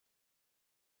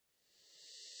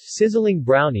Sizzling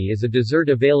brownie is a dessert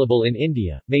available in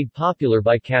India, made popular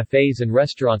by cafes and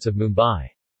restaurants of Mumbai.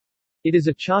 It is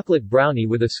a chocolate brownie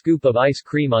with a scoop of ice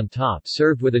cream on top,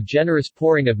 served with a generous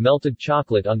pouring of melted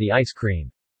chocolate on the ice cream.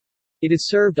 It is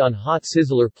served on hot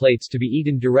sizzler plates to be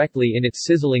eaten directly in its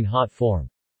sizzling hot form.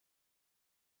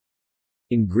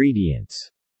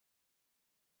 Ingredients.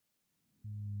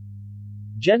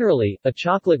 Generally, a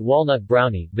chocolate walnut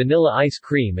brownie, vanilla ice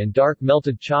cream and dark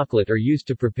melted chocolate are used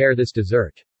to prepare this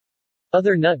dessert.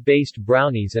 Other nut-based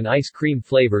brownies and ice cream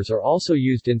flavors are also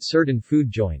used in certain food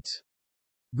joints.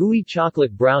 Gooey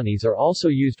chocolate brownies are also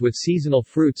used with seasonal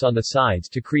fruits on the sides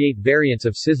to create variants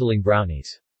of sizzling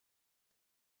brownies.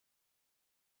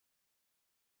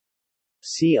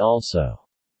 See also: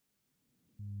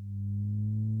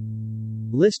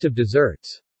 List of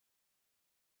desserts.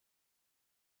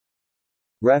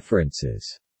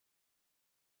 References.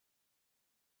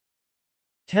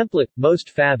 Template, most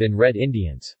fab in Red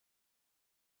Indians.